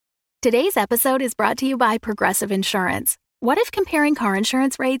Today's episode is brought to you by Progressive Insurance. What if comparing car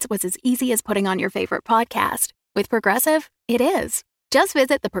insurance rates was as easy as putting on your favorite podcast? With Progressive, it is. Just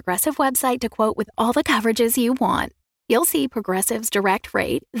visit the Progressive website to quote with all the coverages you want. You'll see Progressive's direct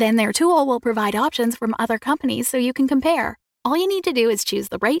rate, then their tool will provide options from other companies so you can compare. All you need to do is choose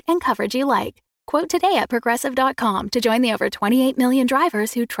the rate and coverage you like. Quote today at Progressive.com to join the over 28 million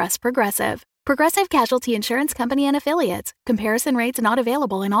drivers who trust Progressive. Progressive Casualty Insurance Company and Affiliates. Comparison rates not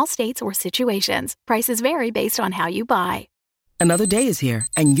available in all states or situations. Prices vary based on how you buy. Another day is here,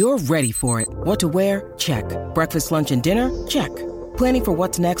 and you're ready for it. What to wear? Check. Breakfast, lunch, and dinner? Check. Planning for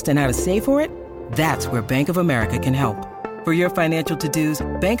what's next and how to save for it? That's where Bank of America can help. For your financial to-dos,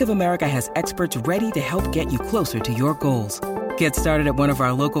 Bank of America has experts ready to help get you closer to your goals. Get started at one of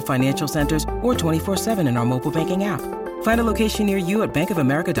our local financial centers or 24/7 in our mobile banking app. Find a location near you at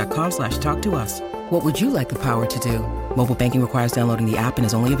bankofamerica.com/talktous. What would you like the power to do? Mobile banking requires downloading the app and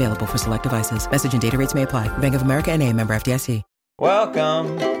is only available for select devices. Message and data rates may apply. Bank of America N.A., member FDIC.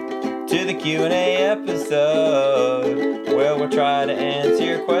 Welcome to the Q&A episode, where we'll try to answer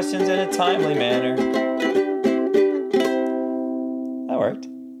your questions in a timely manner. That worked.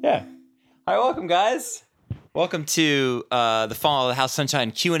 Yeah. All right, welcome, guys. Welcome to the Fall of the House Sunshine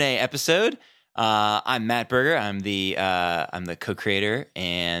Q&A episode. I'm Matt Berger. I'm the co-creator,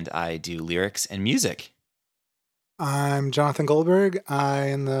 and I do lyrics and music. I'm Jonathan Goldberg. I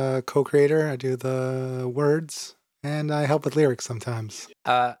am the co-creator. I do the words, and I help with lyrics sometimes.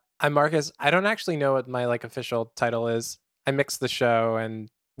 I'm Marcus. I don't actually know what my official title is. I mixed the show, and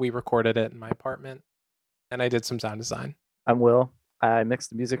we recorded it in my apartment, and I did some sound design. I'm Will. I mixed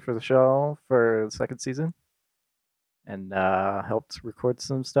the music for the show for the second season, and helped record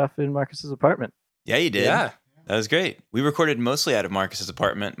some stuff in Marcus's apartment. Yeah, you did. Yeah. That was great. We recorded mostly out of Marcus's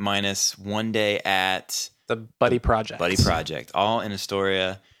apartment, minus one day at The Buddy Project. All in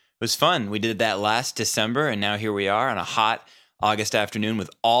Astoria. It was fun. We did that last December, and now here we are on a hot August afternoon with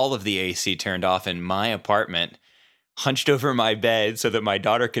all of the AC turned off in my apartment, hunched over my bed so that my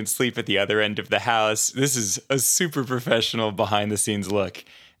daughter can sleep at the other end of the house. This is a super professional behind-the-scenes look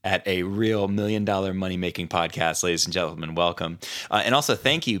at a real $1 million money-making podcast. Ladies and gentlemen, welcome. And also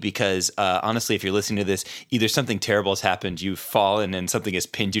thank you, because honestly, if you're listening to this, either something terrible has happened, you've fallen and something has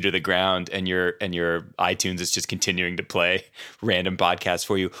pinned you to the ground, and your iTunes is just continuing to play random podcasts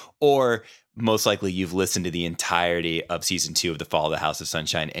for you, or most likely you've listened to the entirety of season 2 of The Fall of the House of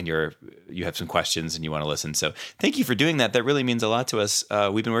Sunshine, and you have some questions and you want to listen. So thank you for doing that. That really means a lot to us.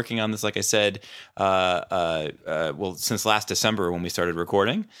 We've been working on this, like I said, since last December when we started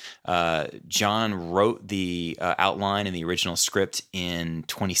recording. John wrote the outline and the original script in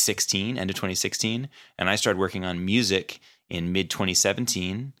 2016, end of 2016, and I started working on music in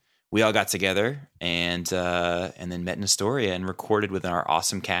mid-2017. We all got together and then met in Astoria and recorded with our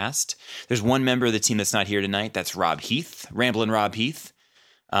awesome cast. There's one member of the team that's not here tonight. That's Rob Heath, Ramblin' Rob Heath.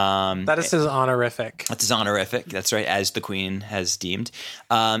 That is his honorific. That's his honorific. That's right, as the Queen has deemed.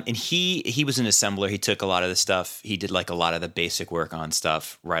 And he was an assembler. He took a lot of the stuff. He did a lot of the basic work on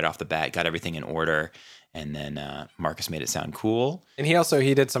stuff right off the bat, got everything in order. And then Marcus made it sound cool. And he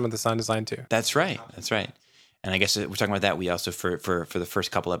did some of the sound design too. That's right. And I guess we're talking about that. We also for the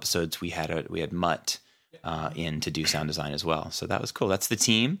first couple episodes we had Mutt in to do sound design as well. So that was cool. That's the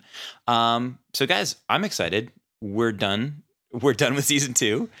team. So guys, I'm excited. We're done. We're done with season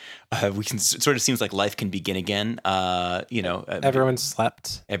 2. We can sort of seems like life can begin again. Everyone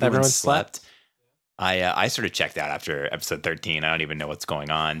slept. Everyone slept. I sort of checked out after episode 13. I don't even know what's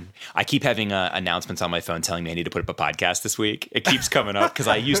going on. I keep having announcements on my phone telling me I need to put up a podcast this week. It keeps coming up because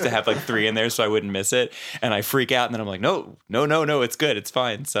I used to have 3 in there so I wouldn't miss it. And I freak out and then I'm like, no, it's good. It's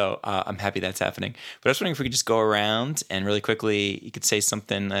fine. So I'm happy that's happening. But I was wondering if we could just go around and really quickly, you could say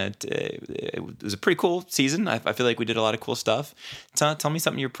something that it was a pretty cool season. I feel like we did a lot of cool stuff. Tell me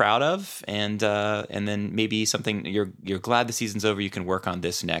something you're proud of, and then maybe something you're glad the season's over. You can work on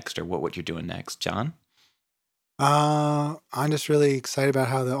this next, or what you're doing next. John? I'm just really excited about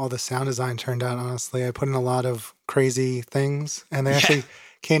how all the sound design turned out, honestly. I put in a lot of crazy things, and they actually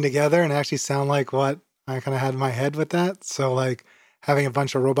came together and actually sound like what I kind of had in my head with that. So having a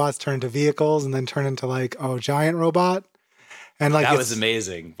bunch of robots turn into vehicles and then turn into a giant robot. And that was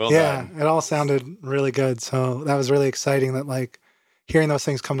amazing. Well done. Yeah, it all sounded really good. So that was really exciting that hearing those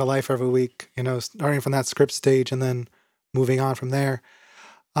things come to life every week, starting from that script stage and then moving on from there.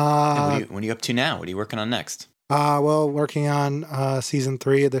 What are you up to now? What are you working on next? Working on season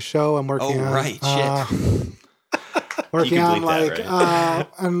 3 of the show. I'm working on... Oh, right. Shit. Working on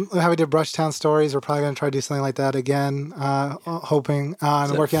I'm having to Brushtown Stories. We're probably going to try to do something like that again. Hoping.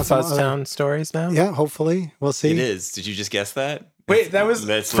 I'm working on some Fuzztown Stories now? Yeah, hopefully. We'll see. It is. Did you just guess that? Wait,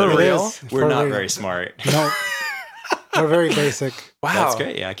 that's for literally- real? It is. We're For not real. very smart. No, we're very basic. Wow. That's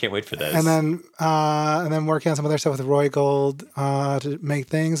great. Yeah, I can't wait for this. And then working on some other stuff with Roy Gold to make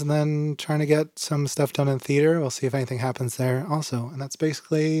things, and then trying to get some stuff done in theater. We'll see if anything happens there also. And that's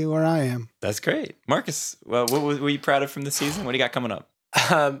basically where I am. That's great. Marcus, well, what were you proud of from the season? What do you got coming up?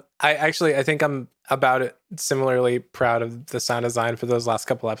 I think I'm about it similarly proud of the sound design for those last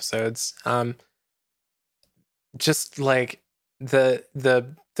couple episodes. Just like the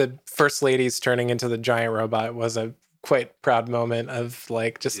first ladies turning into the giant robot was a quite proud moment of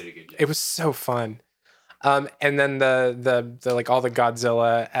like just it was so fun. And then the like all the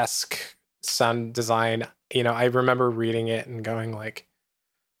Godzilla-esque sound design, you know, I remember reading it and going like,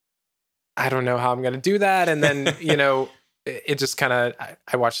 I don't know how I'm gonna do that. And then, you know, it just kind of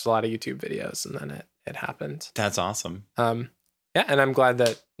I watched a lot of YouTube videos and then it happened. That's awesome. Yeah, and I'm glad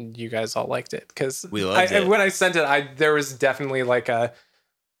that you guys all liked it because We loved it. when I sent it, there was definitely like I'm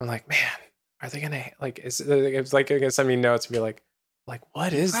like, man, are they gonna like? It was like gonna send me notes and be like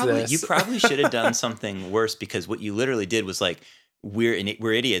what is this? You probably should have done something worse because what you literally did was like, we're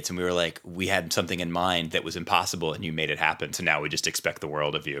idiots and we were like, we had something in mind that was impossible and you made it happen. So now we just expect the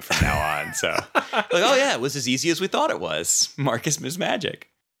world of you from now on. So like, oh yeah, it was as easy as we thought it was. Marcus Ms. Magic.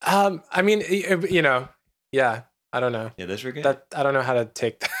 I mean, you know, yeah, I don't know. Yeah, those were good. That I don't know how to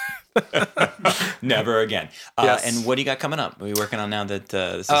take that. Never again. Yes. And what do you got coming up? What are you working on now that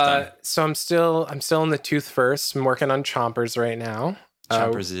this is done? So I'm still in the tooth first. I'm working on Chompers right now.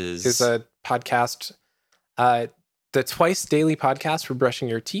 Chompers Is a podcast, the twice daily podcast for brushing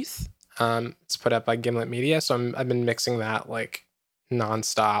your teeth. It's put up by Gimlet Media, so I've been mixing that like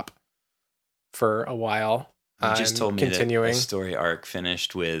nonstop for a while. You just told me continuing. that a story arc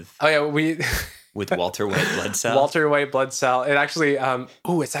finished with Oh yeah, with Walter White Blood Cell. Walter White Blood Cell. It actually,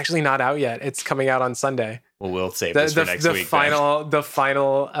 it's actually not out yet. It's coming out on Sunday. Well, we'll save this for next week. The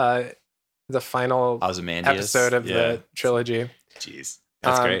final Ozymandias. episode of the trilogy. Jeez,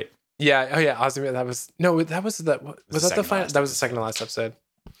 that's great. Yeah. Oh yeah. Ozymandias. That was was that the final? That was the second to last episode.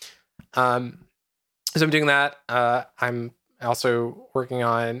 So I'm doing that. I'm also working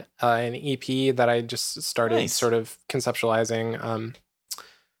on an EP that I just started Nice. sort of conceptualizing.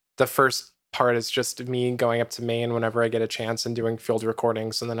 The first part is just me going up to Maine whenever I get a chance and doing field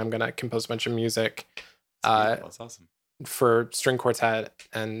recordings, and then I'm gonna compose a bunch of music That's awesome. for string quartet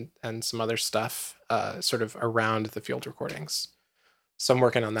and some other stuff sort of around the field recordings. So I'm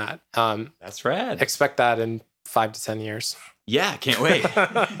working on that. That's rad. Expect that in 5 to 10 years. Yeah, can't wait.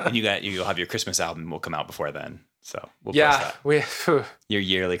 And you'll have your Christmas album will come out before then. So we'll post Yeah, that. Your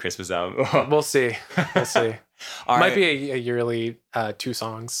yearly Christmas album. we'll see. We'll see. All Might right. be a yearly 2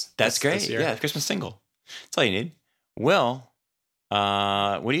 songs. That's this great. year. Yeah, Christmas single. That's all you need. Will, what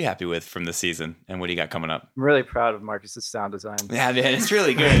are you happy with from this season, and what do you got coming up? I'm really proud of Marcus's sound design. Yeah, man, it's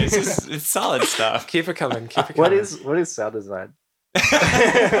really good. It's solid stuff. Keep it coming. Keep it coming. What is sound design?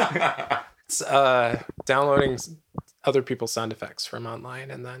 It's downloading other people's sound effects from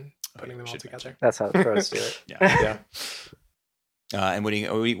online and then putting them all should together. That's how the pros do it. Yeah. And what do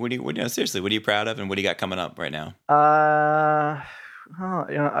you seriously? What are you proud of, and what do you got coming up right now? I'm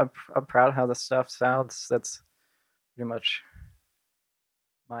proud of how the stuff sounds. That's pretty much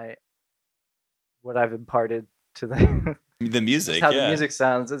what I've imparted to the The music. how Yeah. the music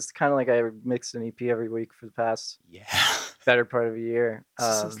sounds. It's kind of like I mix an EP every week for the past Yeah. better part of a year.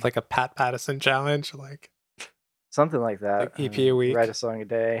 It's like a Pat Pattison challenge, like Something like that. Like EP a week. Write a song a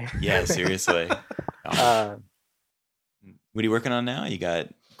day. Yeah. Seriously. Uh, What are you working on now? You got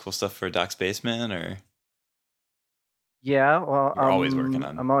cool stuff for Doc's Basement, or Yeah, well, You're always working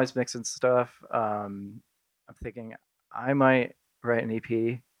on- I'm always mixing stuff. I'm thinking I might write an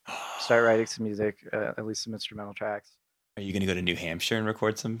EP, start writing some music, at least some instrumental tracks. Are you going to go to New Hampshire and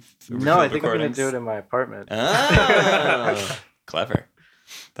record some? No, I think I'm recordings? gonna do it in my apartment. Oh, clever.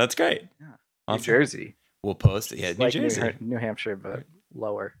 That's great. Yeah. Awesome. New Jersey, We'll post it. Yeah, It's New like Jersey, New Hampshire, but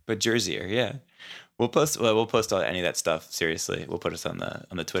lower. but Jerseyer. Yeah, we'll post all any of that stuff. Seriously, we'll put us on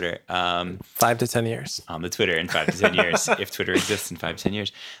the Twitter. 5 to 10 years. On the Twitter in 5 to 10 years, if Twitter exists in 5 to 10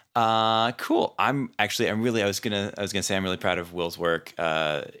 years. Cool. I was gonna say I'm really proud of Will's work.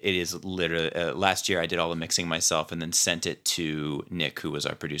 It is literally last year I did all the mixing myself and then sent it to Nick, who was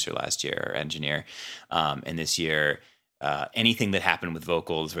our producer last year, our engineer. And this year, anything that happened with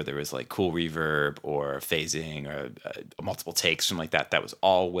vocals where there was like cool reverb or phasing or multiple takes, something like that was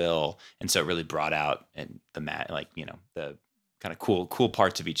all Will. And so it really brought out and the kind of cool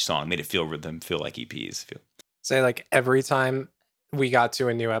parts of each song, made it feel like EPs. Say like every time we got to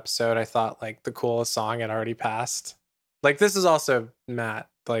a new episode, I thought like the coolest song had already passed. Like this is also Matt,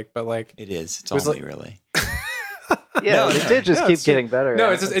 like, but like It is. It's It was all me, like- really. Yeah, it did just keep getting better. No,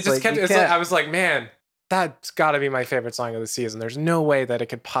 Yeah. it just kept. It's like, I was like, man, that's got to be my favorite song of the season. There's no way that it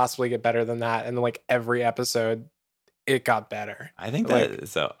could possibly get better than that. And then like every episode, it got better. I think that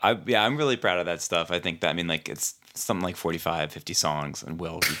so. I'm really proud of that stuff. I think that it's something like 45, 50 songs, and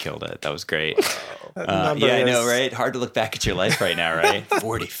Will, you killed it. That was great. I know, right? Hard to look back at your life right now, right?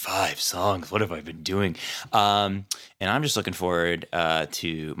 45 songs. What have I been doing? And I'm just looking forward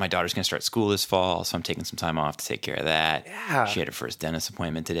to my daughter's going to start school this fall, so I'm taking some time off to take care of that. Yeah. She had her first dentist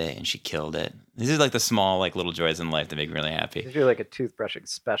appointment today, and she killed it. These are like the small, like little joys in life that make me really happy. You're like a toothbrushing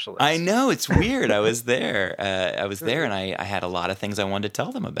specialist. I know, it's weird. I was there. And I had a lot of things I wanted to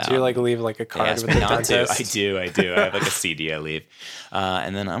tell them about. Do you like leave like a card with the dentist? I do. I have like a CD I leave.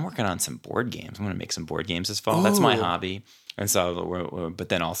 And then I'm working on some board games. I'm going to make some board games this fall. That's my hobby. And so, but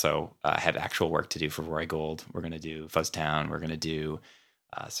then also have actual work to do for Roy Gold. We're going to do Fuzztown. We're going to do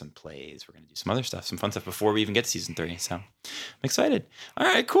some plays. We're going to do some other stuff, some fun stuff before we even get to season 3. So I'm excited. All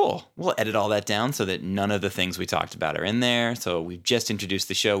right, cool. We'll edit all that down so that none of the things we talked about are in there. So we've just introduced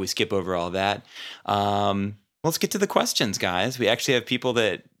the show. We skip over all that. Let's get to the questions, guys. We actually have people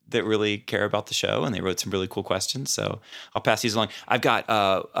that really care about the show, and they wrote some really cool questions. So I'll pass these along. I've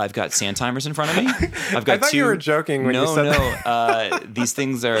got sand timers in front of me. I've got I thought you were joking when you said that. These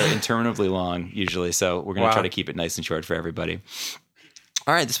things are interminably long usually, so we're going to try to keep it nice and short for everybody.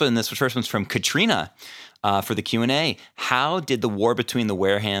 All right, this first one's from Katrina for the Q&A. How did the war between the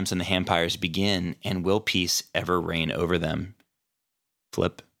Warehams and the Hampires begin, and will peace ever reign over them?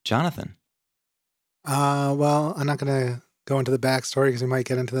 Flip, Jonathan. Well, I'm not going to go into the backstory because we might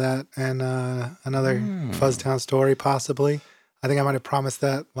get into that and another Fuzztown story possibly. I think I might have promised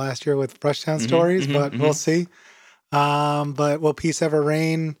that last year with Brushtown stories, but we'll see. But will peace ever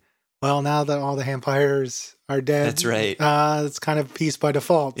reign? Well, now that all the Hampires are dead, that's right. It's kind of peace by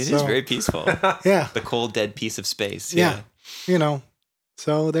default. It is very peaceful. Yeah, the cold, dead piece of space. Yeah,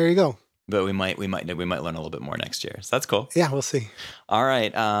 So there you go. But we might learn a little bit more next year. So that's cool. Yeah, we'll see. All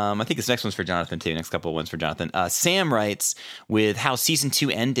right. I think this next one's for Jonathan too. Next couple of ones for Jonathan. Sam writes, with how season 2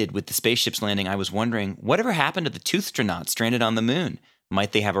 ended with the spaceships landing, I was wondering, whatever happened to the Toothstronauts stranded on the moon?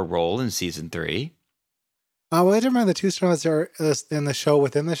 Might they have a role in season 3? Well, I don't remember the Toothstronauts are in the show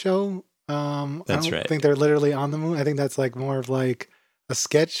within the show. That's right. I think they're literally on the moon. I think that's like more of like a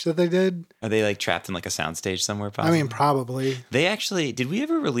sketch that they did. Are they like trapped in like a soundstage somewhere? Possibly? I mean, probably. They actually, did we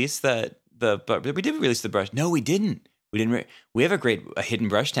ever release that? We did release the brush. No, we didn't. We didn't. We have a hidden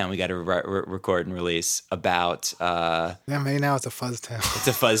Brushtown we got to record and release about. Yeah, maybe now it's a Fuzztown. It's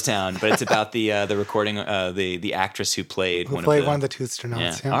a Fuzztown, but it's about the recording, the actress who played one of the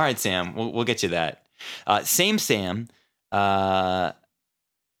Toothstronauts. Yeah. All right, Sam, we'll get you that. Same Sam. Will.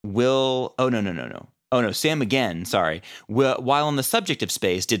 Oh no. Oh no, Sam again. Sorry. While on the subject of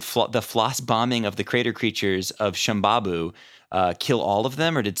space, did the floss bombing of the crater creatures of Shumbabu kill all of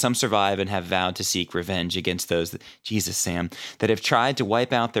them, or did some survive and have vowed to seek revenge against those that have tried to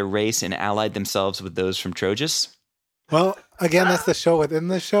wipe out their race and allied themselves with those from Trojas? Well, again, that's the show within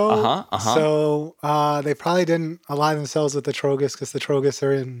the show. So they probably didn't ally themselves with the Trogus because the Trogus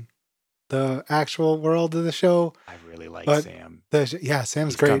are in the actual world of the show. I really like Sam.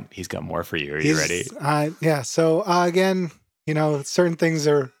 Sam's great. He's got more for you. Are you ready? Yeah. So again, certain things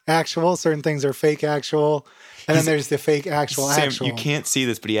are actual, certain things are fake actual. And then there's the fake actual. You can't see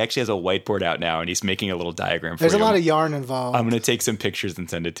this, but he actually has a whiteboard out now, and he's making a little diagram for you. There's a lot of yarn involved. I'm going to take some pictures and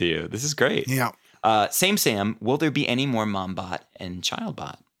send it to you. This is great. Yeah. Same Sam, will there be any more Mombot and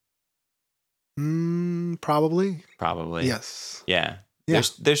Childbot? Probably. Yes. Yeah.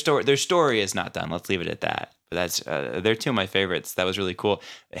 Their story is not done. Let's leave it at that. But that's they're two of my favorites. That was really cool.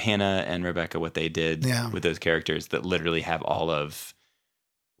 Hannah and Rebecca, what they did with those characters that literally have all of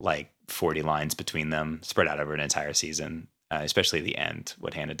like 40 lines between them spread out over an entire season, especially the end.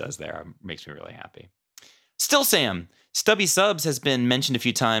 What Hannah does there makes me really happy. Still Sam, Stubby Subs has been mentioned a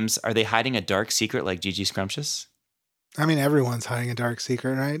few times. Are they hiding a dark secret like Gigi Scrumptious? I mean, everyone's hiding a dark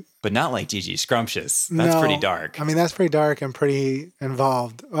secret, right? But not like Gigi Scrumptious. That's pretty dark. I mean, that's pretty dark and pretty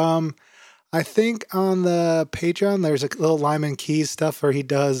involved. I think on the Patreon, there's a little Lyman Keys stuff where he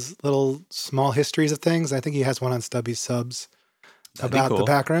does little small histories of things. I think he has one on Stubby Subs about the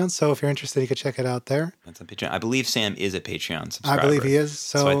background. So if you're interested, you could check it out there. That's on Patreon. I believe Sam is a Patreon subscriber. I believe he is.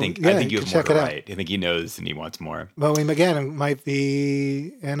 So I think you have more to write. I think he knows and he wants more. Well, it might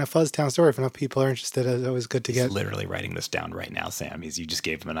be in a Fuzztown story. If enough people are interested, it's always good to get. He's literally writing this down right now, Sam. You just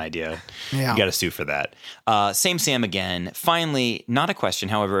gave him an idea. Yeah. You got to sue for that. Same Sam again. Finally, not a question.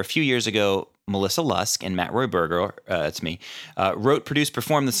 However, a few years ago, Melissa Lusk and Matt Royberger, that's me, wrote, produced,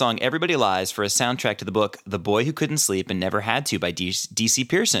 performed the song Everybody Lies for a soundtrack to the book The Boy Who Couldn't Sleep and Never Had To by D.C.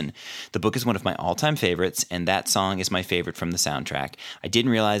 Pearson. The book is one of my all-time favorites, and that song is my favorite from the soundtrack. I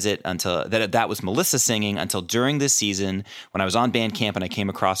didn't realize it until that was Melissa singing until during this season when I was on Bandcamp and I came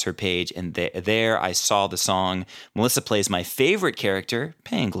across her page, and there I saw the song. Melissa plays my favorite character,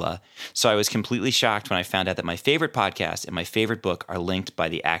 Pangla. So I was completely shocked when I found out that my favorite podcast and my favorite book are linked by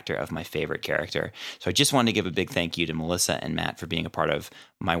the actor of my favorite character. So I just wanted to give a big thank you to Melissa and Matt for being a part of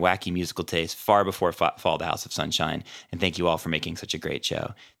my wacky musical taste far before Fall to House of Sunshine. And thank you all for making such a great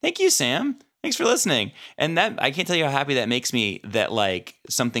show. Thank you, Sam. Thanks for listening. And that, I can't tell you how happy that makes me that like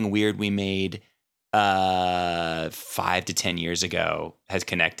something weird we made 5 to 10 years ago has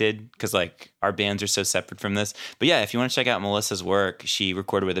connected, because like our bands are so separate from this. But yeah, if you want to check out Melissa's work, she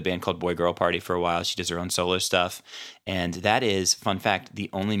recorded with a band called Boy Girl Party for a while. She does her own solo stuff, and that is, fun fact, the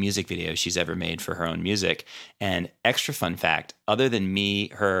only music video she's ever made for her own music. And extra fun fact, other than me,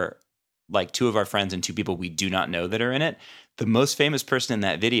 her, like 2 of our friends and 2 people we do not know that are in it, the most famous person in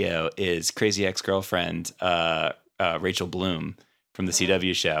that video is Crazy Ex-Girlfriend Rachel Bloom from the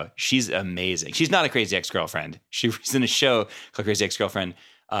CW show. She's amazing. She's not a Crazy Ex-Girlfriend. She's in a show called Crazy Ex-Girlfriend,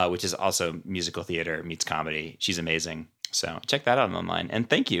 which is also musical theater meets comedy. She's amazing. So check that out online. And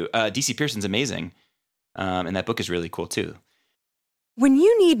thank you. DC Pearson's amazing. And that book is really cool too. When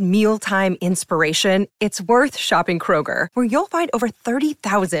you need mealtime inspiration, it's worth shopping Kroger, where you'll find over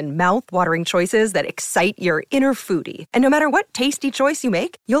 30,000 mouth-watering choices that excite your inner foodie. And no matter what tasty choice you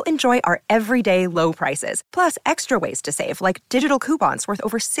make, you'll enjoy our everyday low prices, plus extra ways to save, like digital coupons worth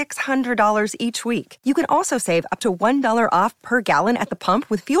over $600 each week. You can also save up to $1 off per gallon at the pump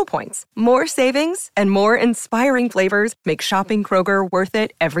with fuel points. More savings and more inspiring flavors make shopping Kroger worth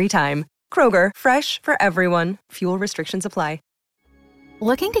it every time. Kroger, fresh for everyone. Fuel restrictions apply.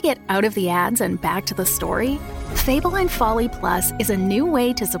 Looking to get out of the ads and back to the story? Fable and Folly Plus is a new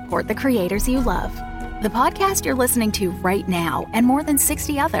way to support the creators you love. The podcast you're listening to right now and more than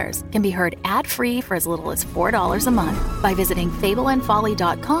 60 others can be heard ad-free for as little as $4 a month by visiting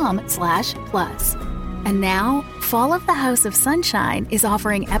fableandfolly.com/plus. And now, Fall of the House of Sunshine is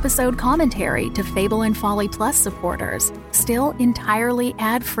offering episode commentary to Fable and Folly Plus supporters, still entirely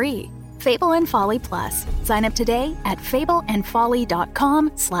ad-free. Fable and Folly Plus. Sign up today at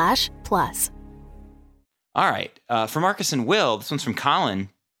fableandfolly.com/plus. All right. For Marcus and Will, this one's from Colin.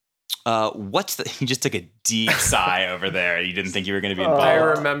 You just took a deep sigh over there. You didn't think you were going to be involved. I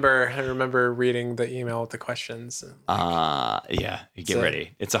remember reading the email with the questions. Yeah. Get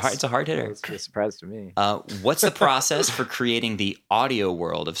ready. It's a hard hitter. It's a surprise to me. What's the process for creating the audio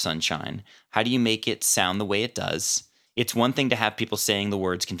world of Sunshine? How do you make it sound the way it does? It's one thing to have people saying the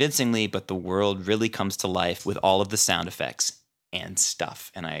words convincingly, but the world really comes to life with all of the sound effects and stuff.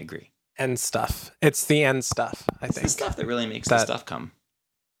 And I agree. And stuff. It's the end stuff, I think. It's the stuff that really makes the stuff come.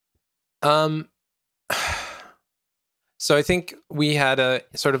 So I think we had a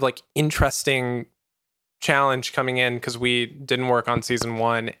sort of like interesting challenge coming in because we didn't work on season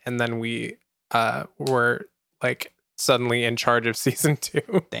 1, and then we were like suddenly in charge of season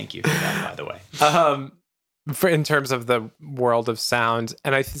 2. Thank you for that, by the way. In terms of the world of sound.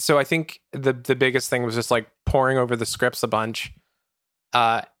 And I think the biggest thing was just like poring over the scripts a bunch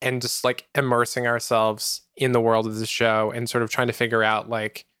and just like immersing ourselves in the world of the show and sort of trying to figure out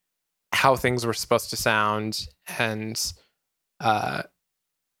like how things were supposed to sound and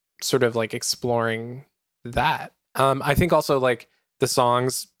sort of like exploring that. I think also like the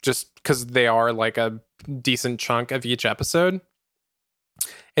songs, just because they are like a decent chunk of each episode,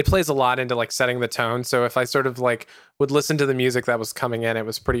 it plays a lot into like setting the tone. So if I sort of like would listen to the music that was coming in, it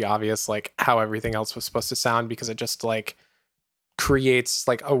was pretty obvious like how everything else was supposed to sound, because it just like creates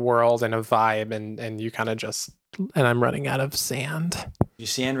like a world and a vibe, and you kind of just, and I'm running out of sand. Your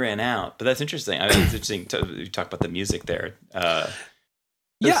sand ran out, but that's interesting. I mean, it's interesting you talk about the music there.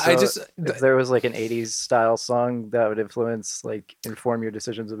 Yeah, so if there was like an 80s style song that would inform your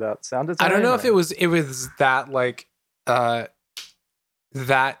decisions about sound design. I don't know if it was that like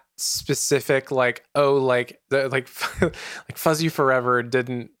that specific like like Fuzzy Forever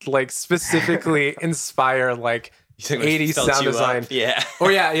didn't like specifically inspire like 80s sound design. Yeah.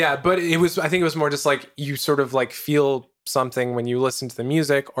 But I think it was more just like you sort of like feel something when you listen to the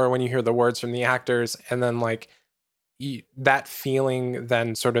music or when you hear the words from the actors, and then like that feeling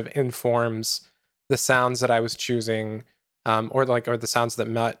then sort of informs the sounds that I was choosing, or the sounds that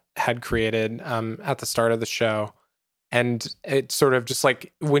Matt had created at the start of the show. And it sort of just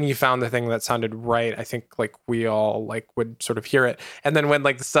like when you found the thing that sounded right, I think like we all like would sort of hear it. And then when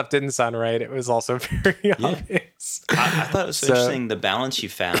like the stuff didn't sound right, it was also very obvious. I thought it was interesting the balance you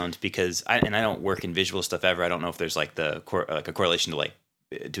found, because I don't work in visual stuff ever. I don't know if there's like a correlation to like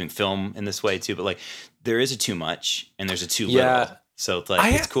doing film in this way too, but like there is a too much and there's a too little. So it's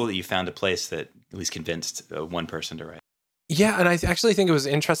like it's cool that you found a place that at least convinced one person to write. Yeah, and I actually think it was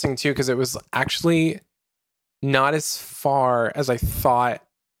interesting too, because it was actually not as far as I thought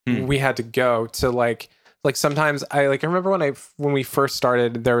we had to go to like sometimes I remember when we first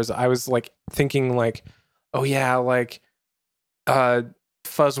started, I was like thinking like, oh yeah, like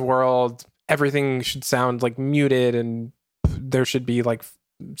Fuzz World, everything should sound like muted and there should be like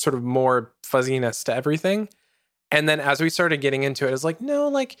sort of more fuzziness to everything. And then as we started getting into it, it's like, no,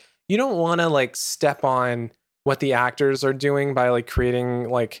 like you don't want to like step on what the actors are doing by like creating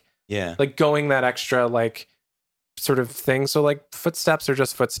like going that extra like sort of thing. So like footsteps are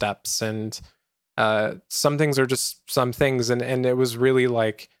just footsteps, and some things are just some things, and it was really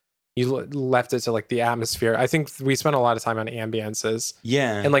like you left it to like the atmosphere. I think we spent a lot of time on ambiances,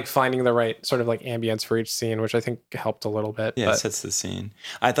 and like finding the right sort of like ambience for each scene, which I think helped a little bit. It sets the scene.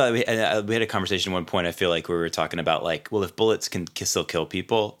 I thought we had a conversation at one point. I feel like we were talking about like, well, if bullets can still kill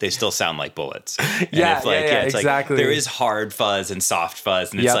people, they still sound like bullets. It's exactly. Like, there is hard fuzz and soft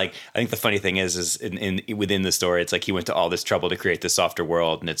fuzz, and it's like, I think the funny thing is in within the story, it's like he went to all this trouble to create this softer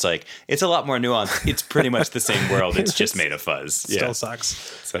world, and it's like it's a lot more nuanced. It's pretty much the same world. It's just made of fuzz. Still sucks.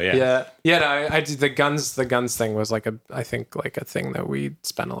 So no, I did the guns thing was like I think like a thing that we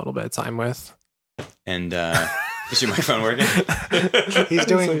spent a little bit of time with. And is your microphone working? He's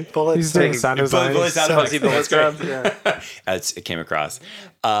doing bullets. He's doing sound design. It came across.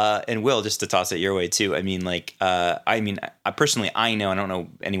 And Will, just to toss it your way too. I mean, like, I personally, I know, I don't know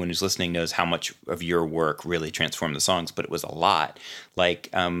anyone who's listening knows how much of your work really transformed the songs, but it was a lot. Like,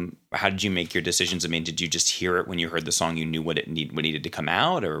 how did you make your decisions? I mean, did you just hear it when you heard the song? You knew what needed to come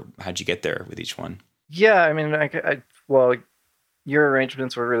out, or how'd you get there with each one? Yeah, I mean, well, your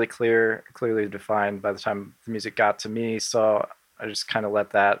arrangements were really clearly defined by the time the music got to me. So I just kind of let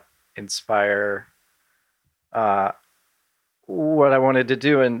that inspire what I wanted to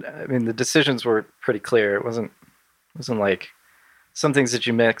do. And I mean, the decisions were pretty clear. It wasn't like some things that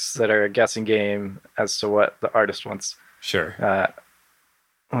you mix that are a guessing game as to what the artist wants it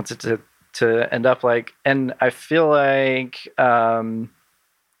to end up like. And I feel like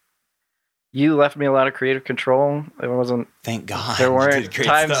you left me a lot of creative control. It wasn't. Thank God. There weren't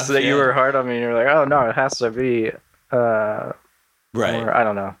times that you were hard on me and you're like, oh no, it has to be right. Or, I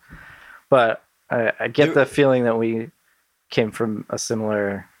don't know. But I get the feeling that we came from a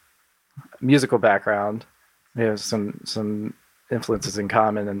similar musical background. We have some influences in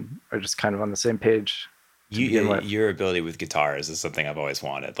common and are just kind of on the same page. Your ability with guitars is something I've always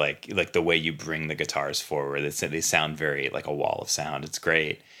wanted. Like the way you bring the guitars forward, they sound very like a wall of sound. It's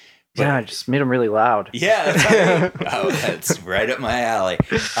great. But, I just made them really loud. Yeah, that's right up my alley.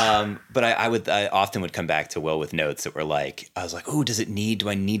 But I often would come back to Will with notes that were like, I was like, oh, do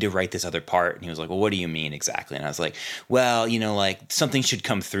I need to write this other part? And he was like, well, what do you mean exactly? And I was like, well, like something should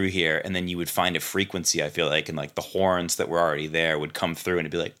come through here. And then you would find a frequency, I feel like, and like the horns that were already there would come through and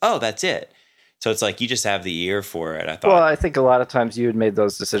it'd be like, oh, that's it. So it's like you just have the ear for it. I thought. Well, I think a lot of times you had made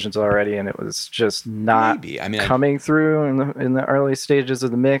those decisions already, and it was just not coming through in the early stages of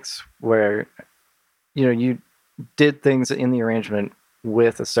the mix, where you did things in the arrangement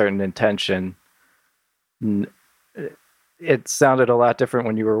with a certain intention. It sounded a lot different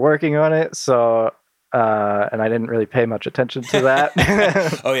when you were working on it, so and I didn't really pay much attention to that.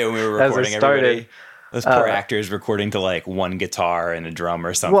 Oh yeah, when we were recording everybody. Those poor actors recording to like one guitar and a drum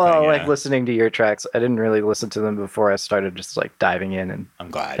or something. Well, like listening to your tracks, I didn't really listen to them before I started just like diving in and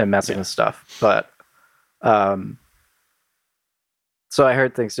I'm glad and messing with stuff. But so I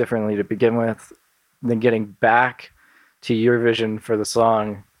heard things differently to begin with. Then getting back to your vision for the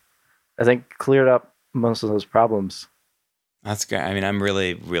song, I think cleared up most of those problems. That's great. I mean, I'm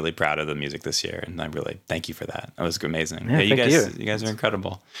really, really proud of the music this year, and I really thank you for that. That was amazing. Yeah, you guys are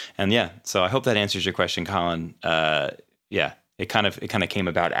incredible. And so I hope that answers your question, Colin. It kind of came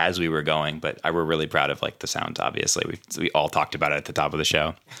about as we were going, but we're really proud of like the sound. Obviously, we all talked about it at the top of the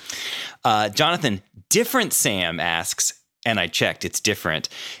show. Jonathan, Different Sam asks, and I checked, it's different.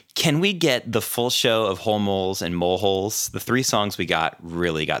 Can we get the full show of Hole Moles and Mole Holes? The 3 songs we got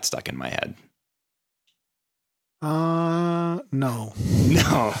really got stuck in my head. No.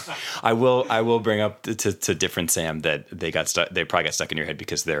 I will bring up to Different Sam that they probably got stuck in your head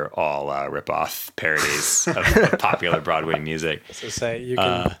because they're all rip-off parodies of popular Broadway music. So you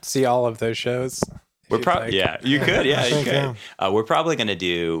can see all of those shows We're probably, yeah, you could, yeah, you think, could. We're probably going to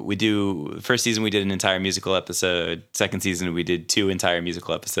do, first season we did an entire musical episode. Second season we did 2 entire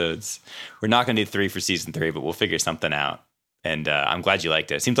musical episodes. We're not going to do 3 for season 3, but we'll figure something out. And I'm glad you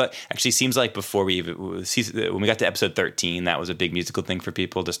liked it. It seems like before when we got to episode 13, that was a big musical thing for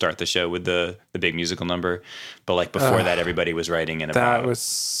people to start the show with the big musical number. But like before that, everybody was writing in about. That was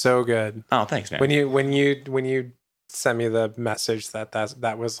so good. Oh, thanks, man. When you sent me the message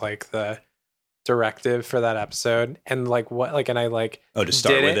that was like the directive for that episode, and like what, like, and I like to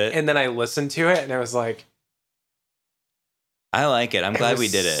start with it, and then I listened to it, and I was like, I like it. I'm glad we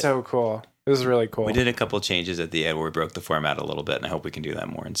did it. So cool. It was really cool. We did a couple changes at the end where we broke the format a little bit, and I hope we can do that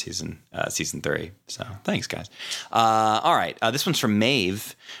more in season 3. So thanks, guys. All right, this one's from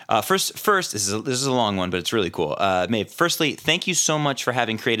Maeve. First, this is a long one, but it's really cool. Maeve, firstly, thank you so much for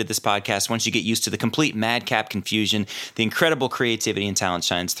having created this podcast. Once you get used to the complete madcap confusion, the incredible creativity and talent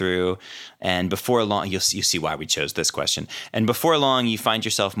shines through. And before long, you see why we chose this question. And before long, you find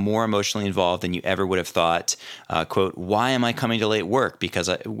yourself more emotionally involved than you ever would have thought. Quote, why am I coming to late work?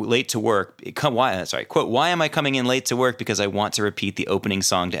 Quote, why am I coming in late to work? Because I want to repeat the opening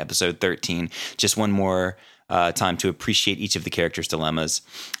song to episode 13 just one more time to appreciate each of the characters' dilemmas.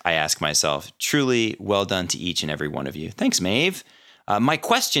 I ask myself, truly well done to each and every one of you. Thanks, Maeve. My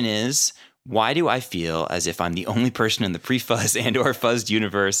question is, why do I feel as if I'm the only person in the pre-fuzz and or fuzzed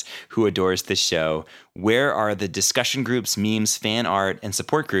universe who adores this show? Where are the discussion groups, memes, fan art, and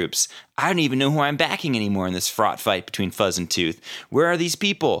support groups? I don't even know who I'm backing anymore in this fraught fight between Fuzz and Tooth. Where are these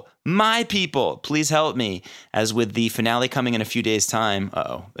people? My people! Please help me. As with the finale coming in a few days' time,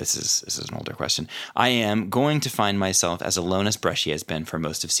 this is an older question. I am going to find myself as alone as Brushy has been for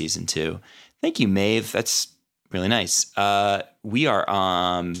most of season 2. Thank you, Maeve. That's really nice. We are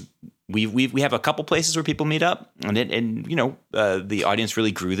We have a couple places where people meet up, and the audience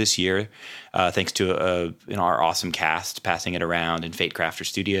really grew this year, thanks to our awesome cast passing it around, and Fate Crafter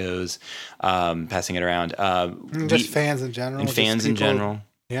Studios passing it around. Just fans in general. And fans in general.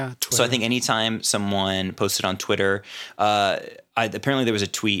 Yeah. Twitter. So I think anytime someone posted on Twitter, apparently there was a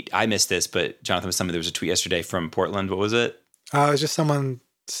tweet. I missed this, but Jonathan was telling me there was a tweet yesterday from Portland. What was it? It was just someone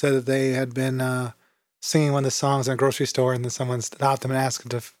said that they had been singing one of the songs in a grocery store, and then someone stopped them and asked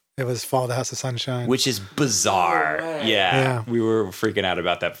them if it was Fall the House of Sunshine. Which is bizarre. Yeah. We were freaking out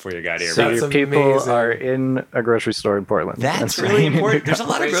about that before you got here. So your people are in a grocery store in Portland. That's really important. There's a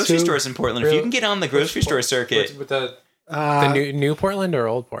lot of grocery stores in Portland. If you can get on the grocery store circuit. With the new Portland or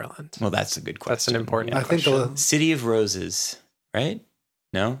old Portland? Well, that's a good question. That's an important question. I think the City of Roses, right?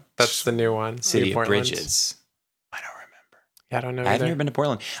 No? That's the new one. City of Bridges. I don't remember. Yeah, I don't know. I've never been to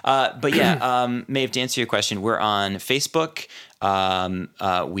Portland. But yeah, Maeve, to answer your question, we're on Facebook. We have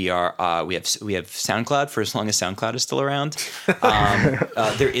SoundCloud for as long as SoundCloud is still around.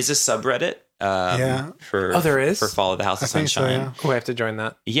 There is a subreddit. There is for Fall of the House of Sunshine. So, yeah. I have to join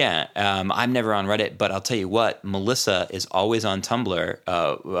that. Yeah, I'm never on Reddit, but I'll tell you what, Melissa is always on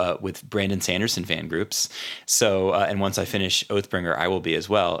Tumblr with Brandon Sanderson fan groups. So, and once I finish Oathbringer, I will be as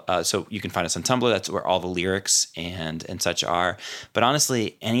well. So you can find us on Tumblr. That's where all the lyrics and such are. But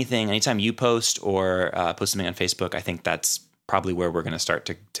honestly, anytime you post or post something on Facebook, I think that's probably where we're going to start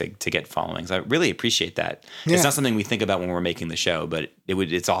to get followings. I really appreciate that. Yeah. It's not something we think about when we're making the show, but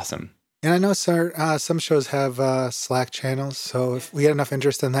it's awesome. And I know some shows have Slack channels, so if we get enough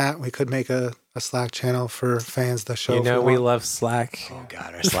interest in that, we could make a Slack channel for fans of the show. We love Slack. Oh,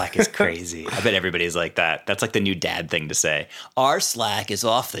 God, our Slack is crazy. I bet everybody's like that. That's like the new dad thing to say. Our Slack is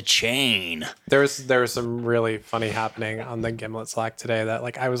off the chain. There was some really funny happening on the Gimlet Slack today that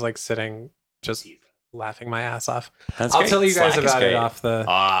I was sitting just laughing my ass off. I'll tell you guys about it off the...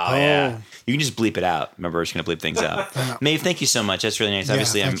 Oh, yeah. You can just bleep it out. Remember, we're just going to bleep things out. Maeve, thank you so much. That's really nice.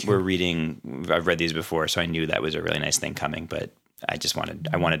 Obviously, I've read these before, so I knew that was a really nice thing coming, but I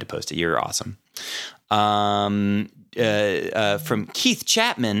wanted to post it. You're awesome. From Keith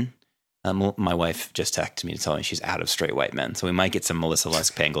Chapman... my wife just texted me to tell me she's out of straight white men, so we might get some Melissa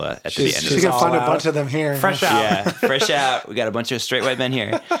Lusk Pangla at the end of the She can find a bunch of them here. Fresh out. Yeah, fresh out. We got a bunch of straight white men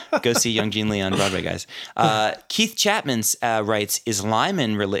here. Go see Young Gene Lee on Broadway, guys. Keith Chapman writes, is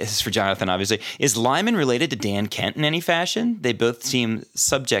Lyman related? This is for Jonathan, obviously. Is Lyman related to Dan Kent in any fashion? They both seem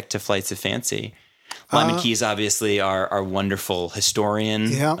subject to flights of fancy. Lyman Keyes, obviously, our wonderful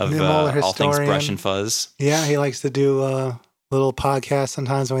historian of all things Brush and Fuzz. Yeah, he likes to do... little podcast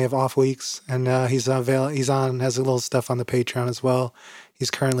sometimes when we have off weeks, and has a little stuff on the Patreon as well.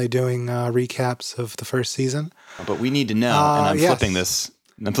 He's currently doing recaps of the first season. But we need to know, and I'm flipping this.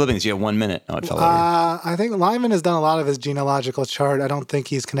 You have 1 minute. Oh, it fell over. I think Lyman has done a lot of his genealogical chart. I don't think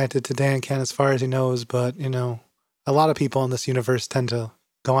he's connected to Dan Kent as far as he knows, but a lot of people in this universe tend to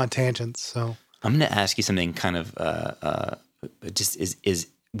go on tangents. So I'm going to ask you something kind of just is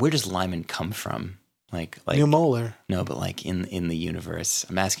where does Lyman come from? Like New Molar. No, but like in the universe.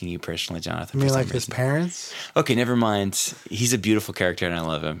 I'm asking you personally, Jonathan. I mean, like his parents? Okay, never mind. He's a beautiful character and I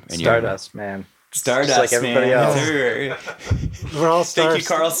love him. And Stardust, man. Stardust, like everybody man. else. We're all stars. Thank you,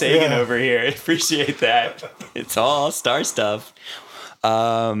 Carl Sagan over here. I appreciate that. It's all star stuff.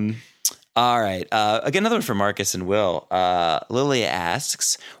 All right. Again, another one for Marcus and Will. Lily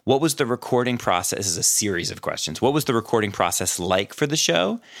asks, what was the recording process? This is a series of questions. What was the recording process like for the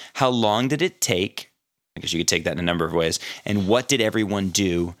show? How long did it take? I guess you could take that in a number of ways. And what did everyone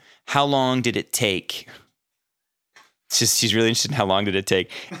do? How long did it take? She's really interested in how long did it take?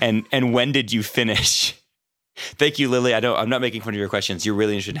 And when did you finish? Thank you, Lily. I'm not making fun of your questions. You're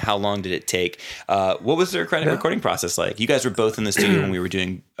really interested in how long did it take? What was the recording process like? You guys were both in the studio when we were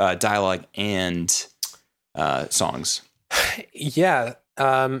doing dialogue and songs. Yeah.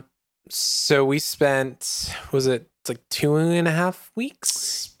 So we spent, was it like 2.5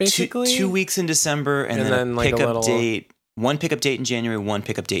 weeks, basically? 2 weeks in December and then a like pickup date. One pickup date in January, one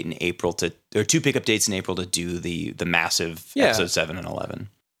pickup date in April or two pickup dates in April to do the massive episode 7 and 11.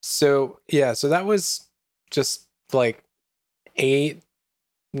 So that was just like 8-9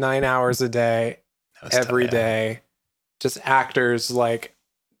 hours a day, every day. Just actors, like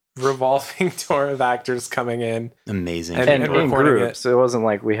revolving door of actors coming in. Amazing. And in recording groups. It wasn't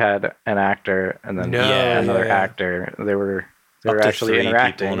like we had an actor and then another actor. They were actually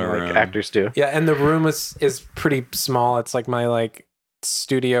interacting like actors do. Yeah, and the room is pretty small. It's like my like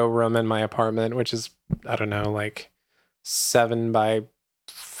studio room in my apartment, which is, I don't know, like 7 by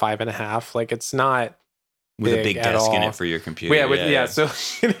 5.5. Like it's not with a big desk in it for your computer. So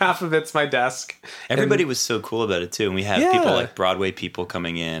half of it's my desk. Everybody was so cool about it too, and we had people like Broadway people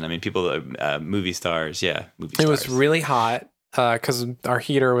coming in. I mean, people, movie stars. Yeah, movie stars. It was really hot because our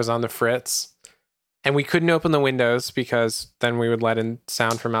heater was on the fritz, and we couldn't open the windows because then we would let in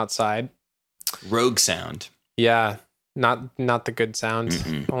sound from outside. Rogue sound. Yeah. Not the good sound.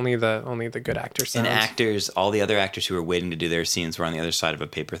 Mm-mm. Only the good actor sound. And actors, all the other actors who were waiting to do their scenes were on the other side of a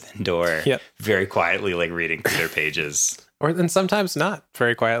paper thin door, very quietly, like reading through their pages. And sometimes not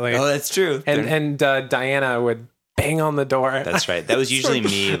very quietly. Oh, that's true. And Diana would bang on the door. That's right. That was usually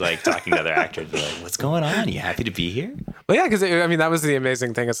me, like talking to other actors, like, "What's going on? Are you happy to be here?" Well, yeah, because that was the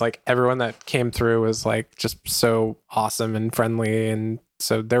amazing thing. It's like everyone that came through was like just so awesome and friendly, and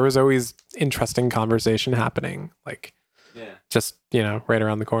so there was always interesting conversation happening. Like. Yeah. Just, right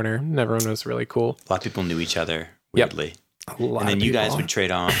around the corner. And everyone was really cool. A lot of people knew each other, weirdly. Yep. And then you guys would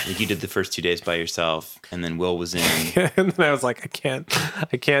trade off. Like you did the first 2 days by yourself, and then Will was in. And then I was like,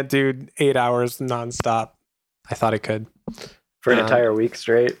 I can't do 8 hours nonstop. I thought I could. For an entire week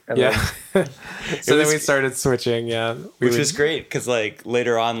straight. And then we started switching, Which was great, because like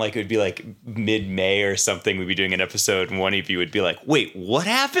later on, like it would be like mid-May or something, we'd be doing an episode, and one of you would be like, wait, what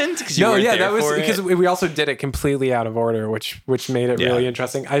happened? That was because we also did it completely out of order, which made it really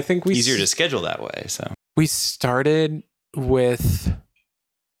interesting. I think easier to schedule that way. So we started with,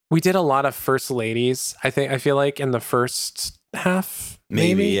 we did a lot of first ladies. I feel like in the first half,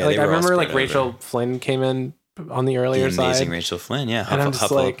 maybe. Like I remember like Rachel Flynn came in on the earlier side. Amazing Rachel Flynn, yeah. And I'm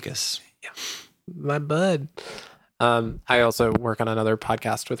just like, my bud. I also work on another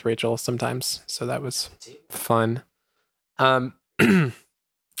podcast with Rachel sometimes, so that was fun. But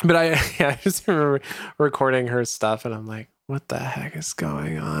I just remember recording her stuff, and I'm like, what the heck is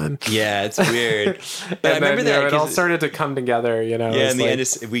going on? Yeah, it's weird. But I remember that it all started to come together, Yeah, in the end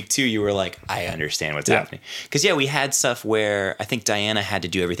of week 2, you were like, I understand what's happening. Because, we had stuff where I think Diana had to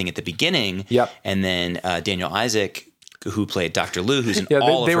do everything at the beginning. Yep. And then Daniel Isaac, who played Dr. Lou, who's in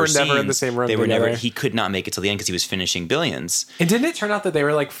all of her scenes. They were never in the same room he could not make it till the end because he was finishing Billions. And didn't it turn out that they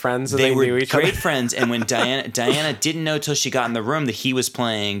were like friends and they knew each other? Great friends. And when Diana didn't know till she got in the room that he was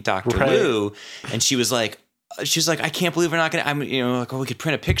playing Dr. Lou, and she was like, I can't believe we're not going to, we could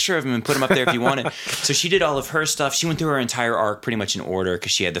print a picture of him and put him up there if you wanted. So she did all of her stuff. She went through her entire arc pretty much in order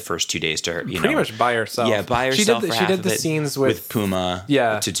because she had the first 2 days to her, pretty much by herself. Yeah, by herself. She did the scenes with Puma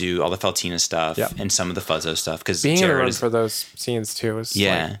to do all the Feltina stuff and some of the Fuzzo stuff. Because being around for those scenes too was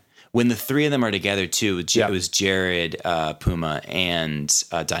when the three of them are together too, it was Jared, Puma, and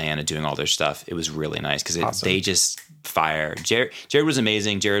Diana doing all their stuff. It was really nice because they just fire. Jared was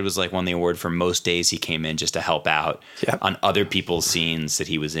amazing. Jared was like won the award for most days he came in just to help out on other people's scenes that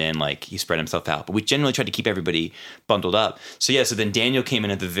he was in. Like he spread himself out, but we generally tried to keep everybody bundled up. So so then Daniel came in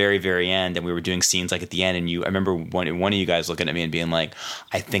at the very, very end, and we were doing scenes like at the end. And I remember one of you guys looking at me and being like,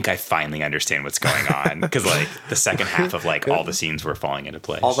 "I think I finally understand what's going on," because like the second half of like all the scenes were falling into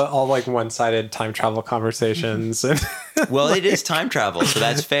place. All like one-sided time travel conversations. Well, it is time travel, so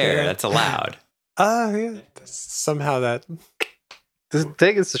that's fair. That's allowed. Yeah. Somehow that. The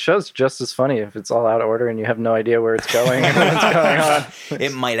thing is, the show's just as funny if it's all out of order and you have no idea where it's going and what's going on.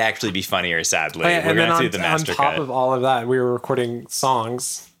 It might actually be funnier, sadly. Oh, yeah, We're and going then to do the master on top cut. of all of that, we were recording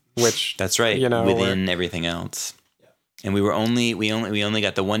songs, which That's right. You know, within everything else. And we only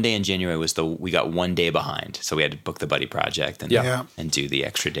got the one day in January we got 1 day behind. So we had to book the Buddy Project and do the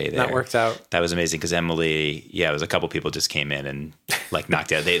extra day there. that worked out. That was amazing because Emily, it was a couple people just came in and like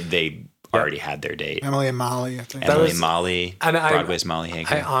knocked out. They already had their date. Emily and Molly, I think. Emily, Molly, and Broadway's Molly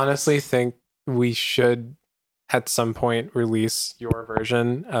Hager. I honestly think we should at some point release your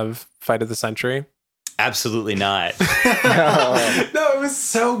version of Fight of the Century. Absolutely not. No, it was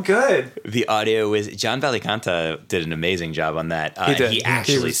so good. The audio was John Valicanta did an amazing job on that. He did. He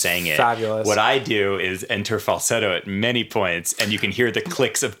actually was sang it. fabulous. What I do is enter falsetto at many points, and you can hear the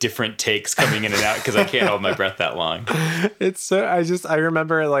clicks of different takes coming in and out because I can't hold my breath that long. It's so I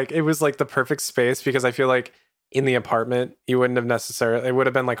remember like it was like the perfect space because I feel like in the apartment you wouldn't have necessarily, it would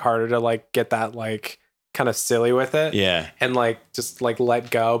have been like harder to like get that like kind of silly with it. Yeah. And like just like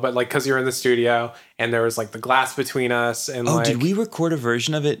let go. But like because you're in the studio and there was like the glass between us and Did we record a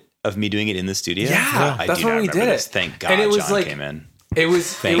version of it, of me doing it in the studio? Yeah, I that's do when not we remember did this. it. Thank God And it was John like- came in. It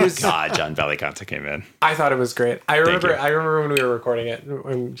was Thank God John Valicanta came in. I thought it was great. I you. remember when we were recording it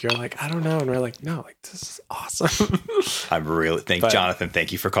and you're like, I don't know. And we're like, no, like this is awesome. I'm really But- Jonathan.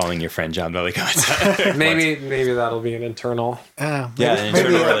 Thank you for calling your friend John Valicanta. maybe that'll be an internal. Yeah, Yeah, an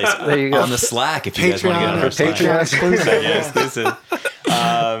internal release There you go. on the Slack if you guys want to get on our Slack. Patreon exclusive. Yeah, exclusive.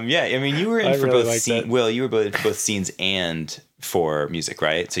 I mean, you were in I for really both liked scenes. it. Will, you were both scenes and for music,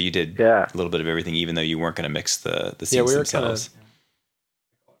 right? So you did Yeah. a little bit of everything, even though you weren't going to mix the scenes Yeah, we were themselves.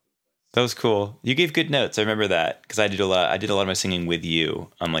 That was cool. You gave good notes. I remember that because I did a lot of my singing with you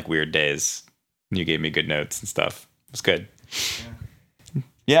on like weird days. You gave me good notes and stuff. It was good.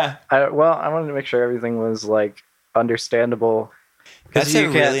 Yeah, I wanted to make sure everything was like understandable. 'Cause that's a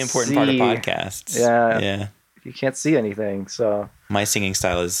you can't really important part of see- podcasts. Yeah. yeah. You can't see anything, so My singing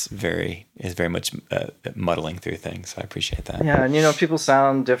style is very much muddling through things. So I appreciate that. yeah. And people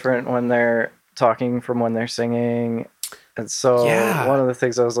sound different when they're talking from when they're singing, and so Yeah. one of the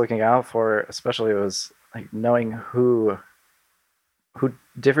things I was looking out for, especially, was like knowing who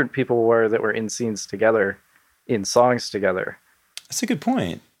different people were that were in scenes together, in songs together. That's a good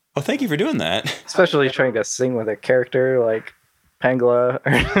point. Well, thank you for doing that. Especially trying to sing with a character like Pangla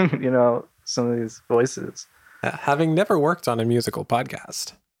or some of these voices. Having never worked on a musical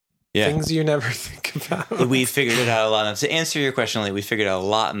podcast, Yeah. things you never think about. We figured it out a lot. To answer your question, we figured out a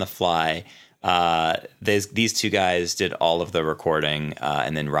lot on the fly. These two guys did all of the recording,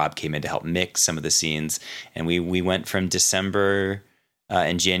 and then Rob came in to help mix some of the scenes. And we went from December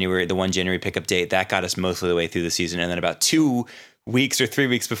and January, the 1 January pickup date, that got us most of the way through the season. And then about 2 weeks or 3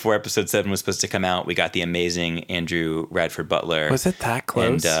 weeks before episode 7 was supposed to come out, we got the amazing Andrew Radford Butler. Was it that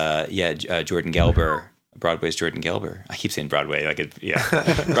close? And Jordan Gelber. Broadway's Jordan Gelber. I keep saying Broadway.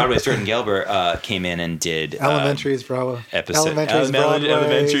 Broadway's Jordan Gelber came in and did Elementary's Bravo. episode. Elementary's Broadway's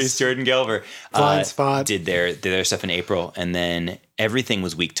Elementary's Jordan Gelber. Blind Spot. Did their stuff in April, and then everything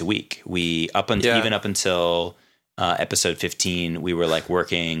was week to week. Even up until episode 15, we were like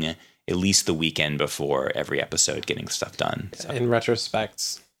working at least the weekend before every episode, getting stuff done. So. In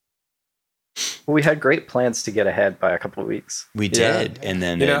retrospect, Well, we had great plans to get ahead by a couple of weeks. We did, and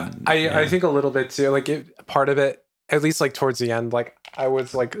then I think a little bit too. Like part of it, at least like towards the end, like I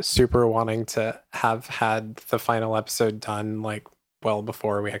was like super wanting to have had the final episode done like well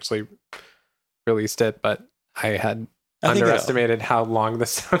before we actually released it, but I had underestimated how long the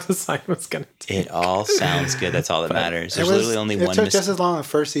sound design was going to take. It all sounds good. That's all that matters. There's literally only it one. took just as long the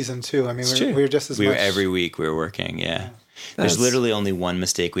first season too. I mean, we were just as much. Every week we were working. Yeah. There's literally only one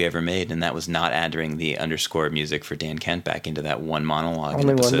mistake we ever made, and that was not adding the underscore music for Dan Kent back into that one monologue in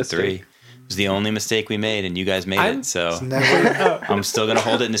episode 3. It was the only mistake we made, and you guys made it. So I'm still going to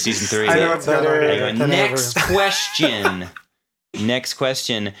hold it into season 3. I know it's better. Next question. Next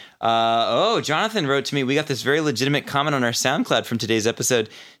question. Jonathan wrote to me. We got this very legitimate comment on our SoundCloud from today's episode.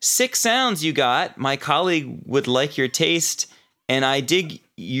 6 sounds you got. My colleague would like your taste, and I dig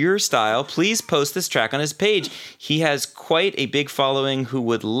your style. Please post this track on his page. He has quite a big following who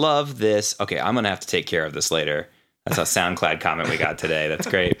would love this. Okay, I'm going to have to take care of this later. That's a SoundCloud comment we got today. That's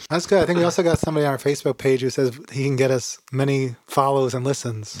great. That's good. I think we also got somebody on our Facebook page who says he can get us many follows and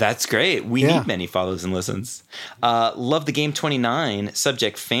listens. That's great. We need many follows and listens. Love the game 29.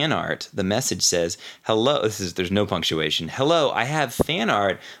 Subject fan art. The message says, hello. There's no punctuation. Hello, I have fan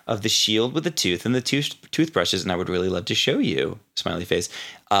art of the shield with the tooth and the toothbrushes, and I would really love to show you. Smiley face.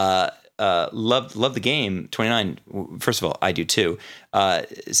 love the game. 29. First of all, I do too.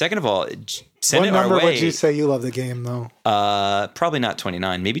 Second of all, send What it our number way. would you say you love the game, though? Probably not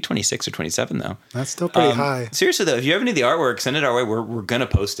 29, maybe 26 or 27 though. That's still pretty high. Seriously though, if you have any of the artwork, send it our way. We're gonna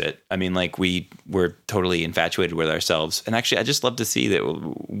post it. I mean, like we're totally infatuated with ourselves, and actually, I just love to see that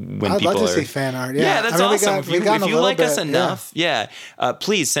when I'd people love to are. see fan art. Yeah, that's I mean, awesome. we've gotten if a you little like us bit, enough,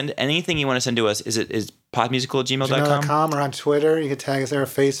 please send anything you want to send to us. Is podmusical@gmail.com? gmail.com or on Twitter. You can tag us there, or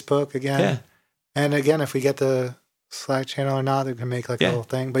Facebook again. Yeah. And again, if we get the Slack channel or not, they can make like a little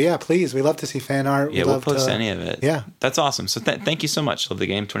thing. But yeah, please, we love to see fan art. Yeah, we'll post any of it. Yeah. That's awesome. So thank you so much. Love the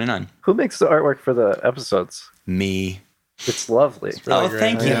game. 29. Who makes the artwork for the episodes? Me. It's lovely. really Oh, great.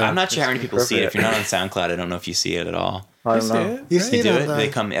 thank you. Yeah. I'm not sure how many people see it. If you're not on Appropriate. SoundCloud, I don't know if you see it at all. I don't know. You see They it do on it? the, They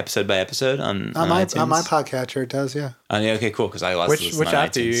come episode by episode on my iTunes? podcatcher. It does, yeah. Oh, yeah, okay, cool. Because I lost Which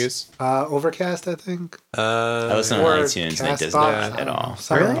app do you use? Overcast, I think. I listen on Or iTunes and it doesn't Castbox, have it at all.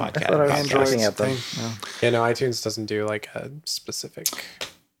 Sorry. Really? I thought I was Android looking at them. thing. Yeah, no, iTunes doesn't do like a specific.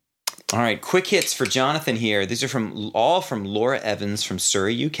 All right, quick hits for Jonathan here. These are all from Laura Evans from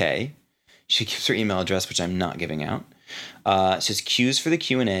Surrey, UK. She gives her email address, which I'm not giving out. It says cues for the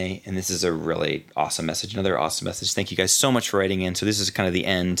Q&A, and this is a really awesome message. Another awesome message. Thank you guys so much for writing in. So this is kind of the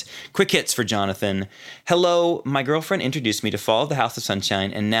end. Quick hits for Jonathan. Hello, my girlfriend introduced me to Fall of the House of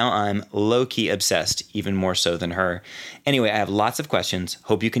Sunshine, and now I'm low-key obsessed, even more so than her. Anyway, I have lots of questions.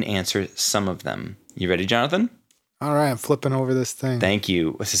 Hope you can answer some of them. You ready, Jonathan? All right, I'm flipping over this thing. Thank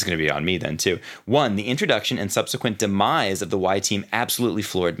you. This is going to be on me then, too. 1, the introduction and subsequent demise of the Y team absolutely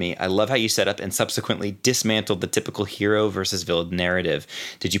floored me. I love how you set up and subsequently dismantled the typical hero versus villain narrative.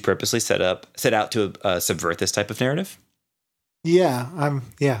 Did you purposely set out to subvert this type of narrative? Yeah,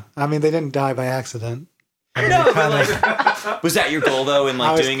 I mean, they didn't die by accident. No, but like, was that your goal, though, in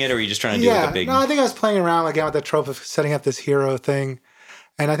I was- doing it, or were you just trying to do like a big... No, I think I was playing around again with the trope of setting up this hero thing.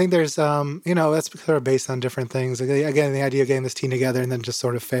 And I think there's, that's sort of based on different things. Again, the idea of getting this team together and then just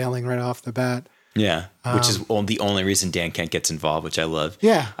sort of failing right off the bat. Yeah, which is the only reason Dan Kent gets involved, which I love.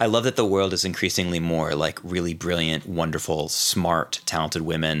 Yeah. I love that the world is increasingly more like really brilliant, wonderful, smart, talented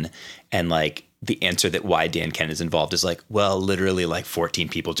women. And like the answer that why Dan Kent is involved is like, well, literally like 14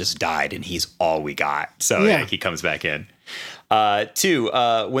 people just died and he's all we got. So like, he comes back in. 2,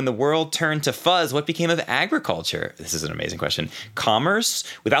 when the world turned to fuzz, what became of agriculture? This is an amazing question. Commerce,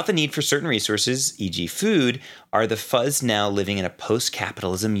 without the need for certain resources, e.g. food, are the fuzz now living in a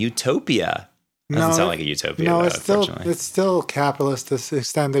post-capitalism utopia? Doesn't sound like a utopia, No, though, it's still capitalist to this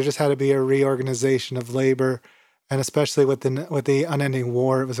extent. There just had to be a reorganization of labor, and especially with the unending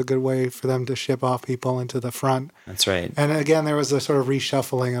war, it was a good way for them to ship off people into the front. That's right. And again, there was a sort of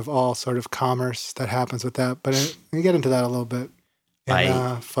reshuffling of all sort of commerce that happens with that. But we get into that a little bit in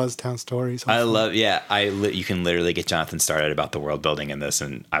Fuzztown Stories. I love, you can literally get Jonathan started about the world building in this,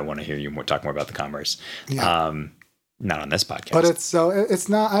 and I want to hear you talk more about the commerce. Yeah. Not on this podcast. But it's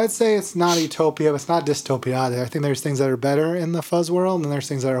not, I would say it's not utopia, but it's not dystopia either. I think there's things that are better in the fuzz world and there's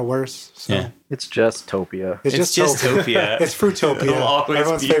things that are worse. So Yeah. It's just Topia. it's just Topia. It's Fruitopia. It'll always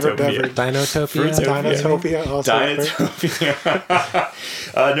Everyone's be favorite Topia. beverage. Dinotopia. Dinotopia. Also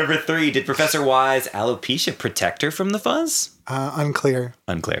Dinotopia. Number 3, did Professor Y's alopecia protect her from the fuzz? unclear.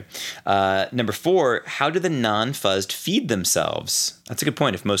 Unclear. Number 4, how do the non-fuzzed feed themselves? That's a good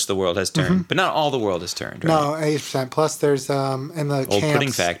point if most of the world has turned, but not all the world has turned, right? No, 80%. Plus, there's in the Old camps,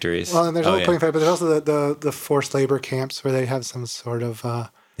 pudding factories. Well, and there's Oh, old yeah. pudding factories, but there's also the forced labor camps where they have some sort of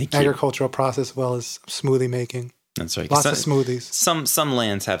agricultural process as well as smoothie making. That's right. Lots of smoothies. Some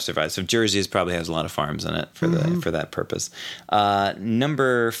lands have survived. So Jersey probably has a lot of farms in it for that purpose.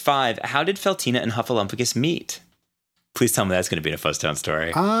 Number 5, how did Feltina and Hufflepuffus meet? Please tell me that's going to be in a Fuzztown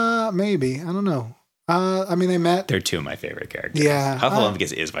story. Maybe. I don't know. I mean, they met. They're 2 of my favorite characters. Yeah.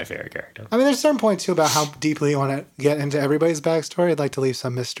 Hufflepuffus is my favorite character. I mean, there's a certain point, too, about how deeply you want to get into everybody's backstory. I'd like to leave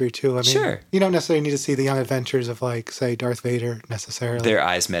some mystery, too. I mean, Sure. You don't necessarily need to see the young adventures of, like, say, Darth Vader, necessarily. Their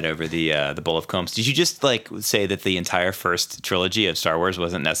eyes met over the bowl of combs. Did you just say that the entire first trilogy of Star Wars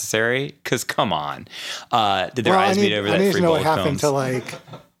wasn't necessary? Because come on, did their eyes meet over that I need free to know bowl what of happened combs? to,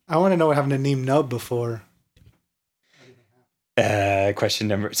 I want to know what happened to Neem Nub before. Question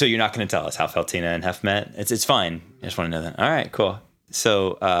number. So you're not going to tell us how Feltina and Hef met? It's fine. I just want to know that. All right, cool.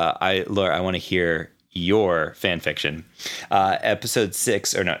 So Laura, I want to hear your fan fiction. Episode 6.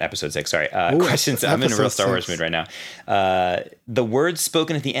 Sorry. Questions. I'm in a real Star Wars mood right now. The words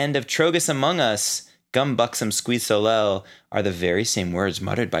spoken at the end of Trogus Among Us, Gum Buxom Squeeze Solel, are the very same words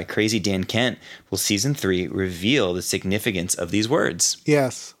muttered by crazy Dan Kent. Will season 3 reveal the significance of these words?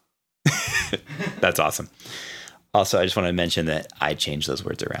 Yes. That's awesome. Also, I just want to mention that I changed those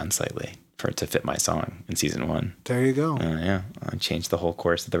words around slightly for it to fit my song in season 1. There you go. Yeah, I changed the whole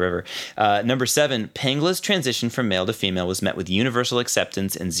course of the river. Number 7, Pangola's transition from male to female was met with universal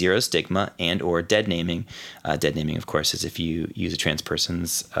acceptance and zero stigma and or dead naming. Dead naming, of course, is if you use a trans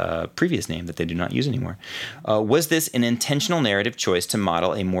person's previous name that they do not use anymore. Was this an intentional narrative choice to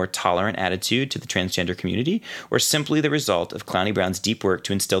model a more tolerant attitude to the transgender community, or simply the result of Clowney Brown's deep work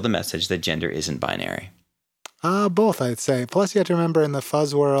to instill the message that gender isn't binary? Both, I'd say. Plus, you have to remember in the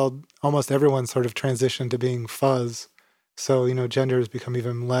fuzz world, almost everyone sort of transitioned to being fuzz. So, gender has become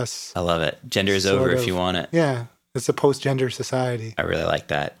even less. I love it. Gender is over if you want it. Yeah. It's a post-gender society. I really like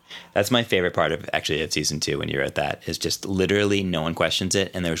that. That's my favorite part of season 2 when you're at that, is just literally no one questions it.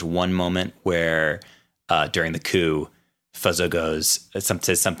 And there's one moment where during the coup, Fuzzo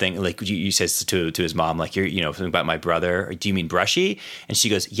says something like you says to his mom, like, you're, something about my brother. Or, do you mean Brushy? And she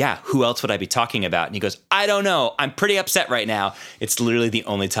goes, yeah, who else would I be talking about? And he goes, I don't know. I'm pretty upset right now. It's literally the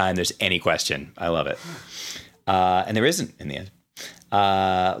only time there's any question. I love it. And there isn't in the end.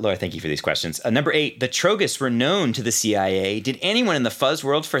 Laura, thank you for these questions. Number 8, the Trogus were known to the CIA. Did anyone in the fuzz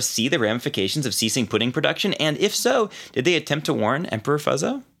world foresee the ramifications of ceasing pudding production? And if so, did they attempt to warn Emperor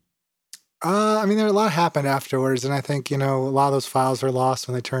Fuzzo? There a lot happened afterwards, and I think, a lot of those files are lost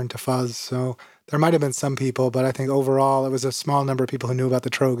when they turned to fuzz. So there might have been some people, but I think overall it was a small number of people who knew about the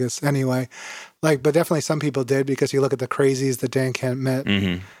Trogus anyway. But definitely some people did, because you look at the crazies that Dan Kent met,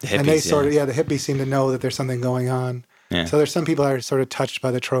 mm-hmm. The hippies, and they the hippies seem to know that there's something going on. Yeah. So there's some people that are sort of touched by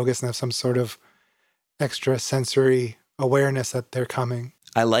the Trogus and have some sort of extra sensory awareness that they're coming.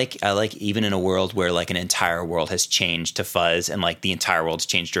 I like even in a world where like an entire world has changed to fuzz and like the entire world's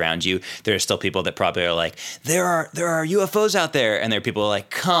changed around you, there are still people that probably are like, there are UFOs out there, and there are people who are like,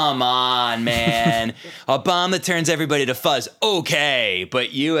 come on, man, a bomb that turns everybody to fuzz, okay,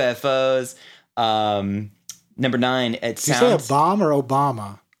 but UFOs. Number 9, it sounds. Did you say a bomb or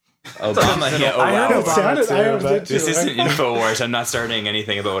Obama? Obama, yeah. I heard Obama too. This isn't InfoWars. I'm not starting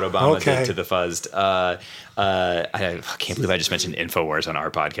anything about what Obama did to the fuzzed. I can't believe I just mentioned InfoWars on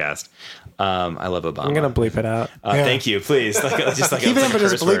our podcast. I love Obama. I'm going to bleep it out. Thank you, please. Just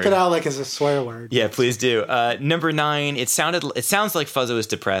bleep it out like it's a swear word. Yeah, please do. Number 9, it sounds like Fuzzo was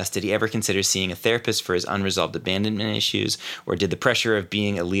depressed. Did he ever consider seeing a therapist for his unresolved abandonment issues, or did the pressure of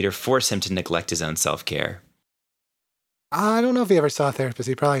being a leader force him to neglect his own self-care? I don't know if he ever saw a therapist.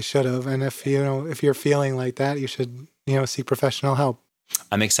 He probably should have. And if you're feeling like that, you should, seek professional help.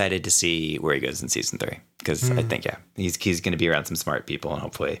 I'm excited to see where he goes in season 3, because I think, he's going to be around some smart people, and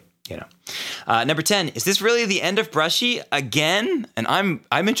hopefully, Number 10, is this really the end of Brushy again? And I'm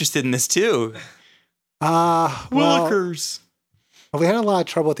interested in this too. Willikers. Well, we had a lot of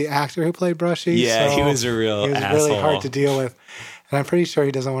trouble with the actor who played Brushy. Yeah, so he was a real asshole. Really hard to deal with. And I'm pretty sure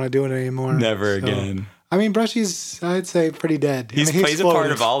he doesn't want to do it anymore. Never again. Brushy's, I'd say, pretty dead. He plays a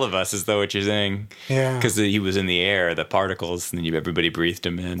part of all of us, is though what you're saying. Yeah. Because he was in the air, the particles, and everybody breathed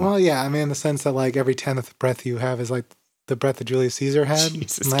him in. Well, yeah. In the sense that, like, every 10th breath you have is like the breath that Julius Caesar had.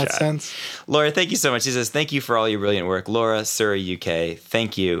 Jesus, in that sense. Laura, thank you so much. He says, thank you for all your brilliant work. Laura, Surrey, UK.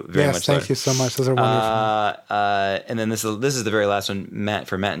 Thank you very much, Laura. Thank you so much. Those are wonderful. And then this is the very last one,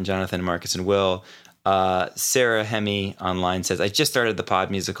 for Matt and Jonathan, Marcus and Will. Sarah Hemi online says, I just started the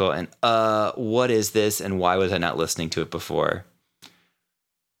Pod Musical, and what is this, and why was I not listening to it before?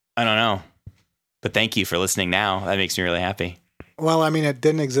 I don't know, but thank you for listening now. That makes me really happy. Well, it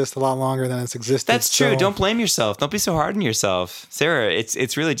didn't exist a lot longer than it's existed. That's true. Don't blame yourself. Don't be so hard on yourself, Sarah.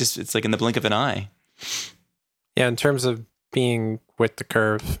 It's really just, it's like in the blink of an eye. Yeah, in terms of being with the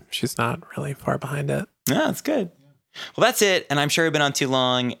curve, she's not really far behind it. No, that's good. Well, that's it. And I'm sure we've been on too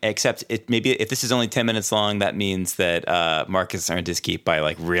long, except maybe if this is only 10 minutes long, that means that Marcus earned his keep by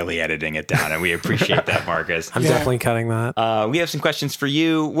like really editing it down. And we appreciate that, Marcus. I'm definitely cutting that. We have some questions for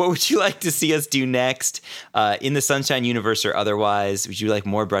you. What would you like to see us do next in the Sunshine universe or otherwise? Would you like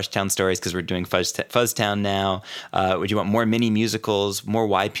more Brushtown stories because we're doing Fuzztown now? Would you want more mini musicals, more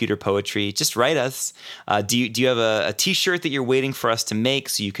Y. Pewter poetry? Just write us. Do you have a t-shirt that you're waiting for us to make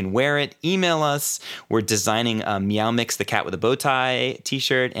so you can wear it? Email us. We're designing Meow Mix, the cat with a bow tie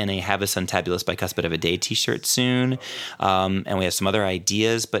t-shirt, and a Have a Suntabulous by Cuspid of a Day t-shirt soon. And we have some other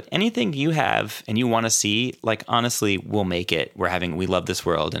ideas, but anything you have and you want to see, like, honestly, we'll make it. We love this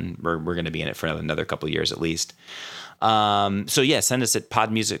world, and we're going to be in it for another couple of years at least. So yeah, send us at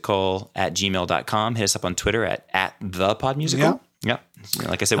podmusical@gmail.com. Hit us up on Twitter at the podmusical. Yeah.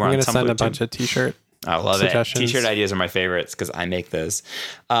 Like I said, we're on Tumblr. I'm going to send a bunch of t-shirt I love it. suggestions. T-shirt ideas are my favorites because I make those.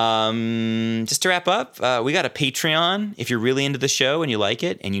 Just to wrap up, we got a Patreon. If you're really into the show and you like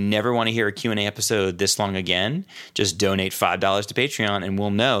it and you never want to hear a Q&A episode this long again, just donate $5 to Patreon and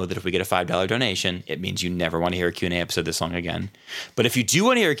we'll know that if we get a $5 donation, it means you never want to hear a Q&A episode this long again. But if you do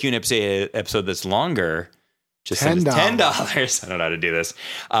want to hear a Q&A episode that's longer, just send us $10. I don't know how to do this.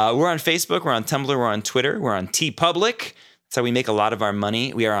 We're on Facebook, we're on Tumblr, we're on Twitter, we're on TeePublic. That's how we make a lot of our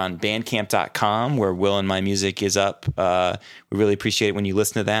money. We are on bandcamp.com where Will and my music is up. We really appreciate it when you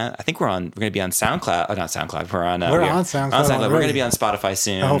listen to that. I think we're going to be on SoundCloud. Oh, not SoundCloud. We're on SoundCloud. We're going to be on Spotify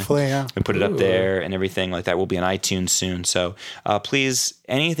soon. Hopefully, yeah. We put it up there and everything like that. We'll be on iTunes soon. So please,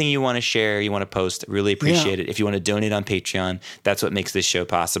 anything you want to share, you want to post, really appreciate it. If you want to donate on Patreon, that's what makes this show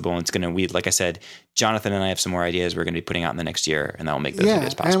possible. And it's going to, like I said, Jonathan and I have some more ideas we're going to be putting out in the next year, and that will make those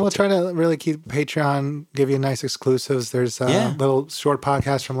videos possible. And we'll try to really keep Patreon, give you nice exclusives. There's little short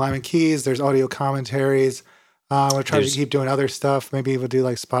podcasts from Lyman Keys. There's audio commentaries. We'll try to keep doing other stuff. Maybe we'll do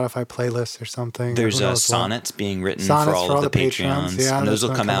like Spotify playlists or something. There's sonnets being written for all of the Patreons. And those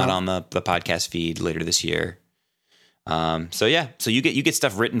will come out on the podcast feed later this year. So you get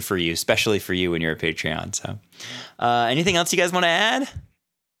stuff written for you, especially for you when you're a Patreon. So anything else you guys want to add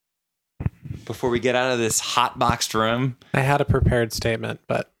before we get out of this hot boxed room? I had a prepared statement,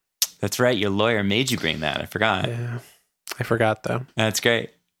 but that's right. Your lawyer made you bring that. I forgot. Yeah, I forgot though. That's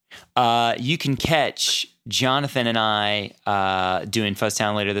great. You can catch Jonathan and I doing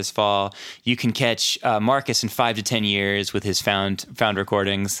Fuzztown later this fall. You can catch Marcus in 5 to 10 years with his found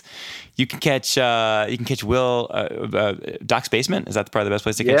recordings. You can catch Will Doc's Basement. Is that probably the best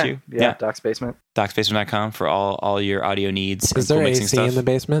place to catch you? Yeah, Doc's Basement. Doc'sBasement.com for all your audio needs. Is there AC in the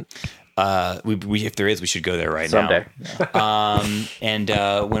basement? If there is, we should go there someday. Now. And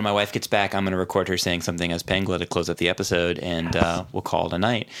when my wife gets back, I'm going to record her saying something as Pengla to close up the episode, and we'll call it a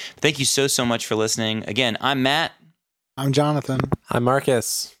night. Thank you so much for listening. Again, I'm Matt. I'm Jonathan. I'm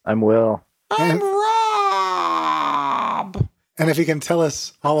Marcus. I'm Will. I'm Rob. And if you can tell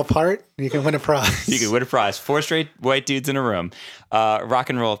us all apart, you can win a prize. You can win a prize. 4 straight white dudes in a room. Rock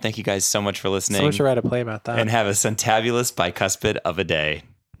and roll. Thank you guys so much for listening. So much to write a play about that. And have a suntabulous bicuspid of a day.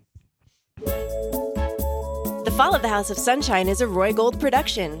 The Fall of the House of Sunshine is a Roy Gold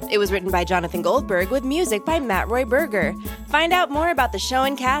production. It was written by Jonathan Goldberg with music by Matt Roy Berger. Find out more about the show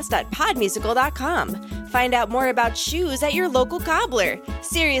and cast at podmusical.com. Find out more about shoes at your local cobbler.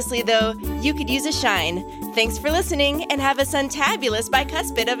 Seriously, though, you could use a shine. Thanks for listening, and have a suntabulous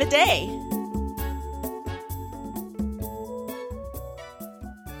bicuspid of a day.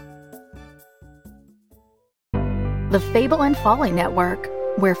 The Fable and Folly Network,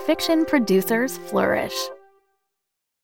 where fiction producers flourish.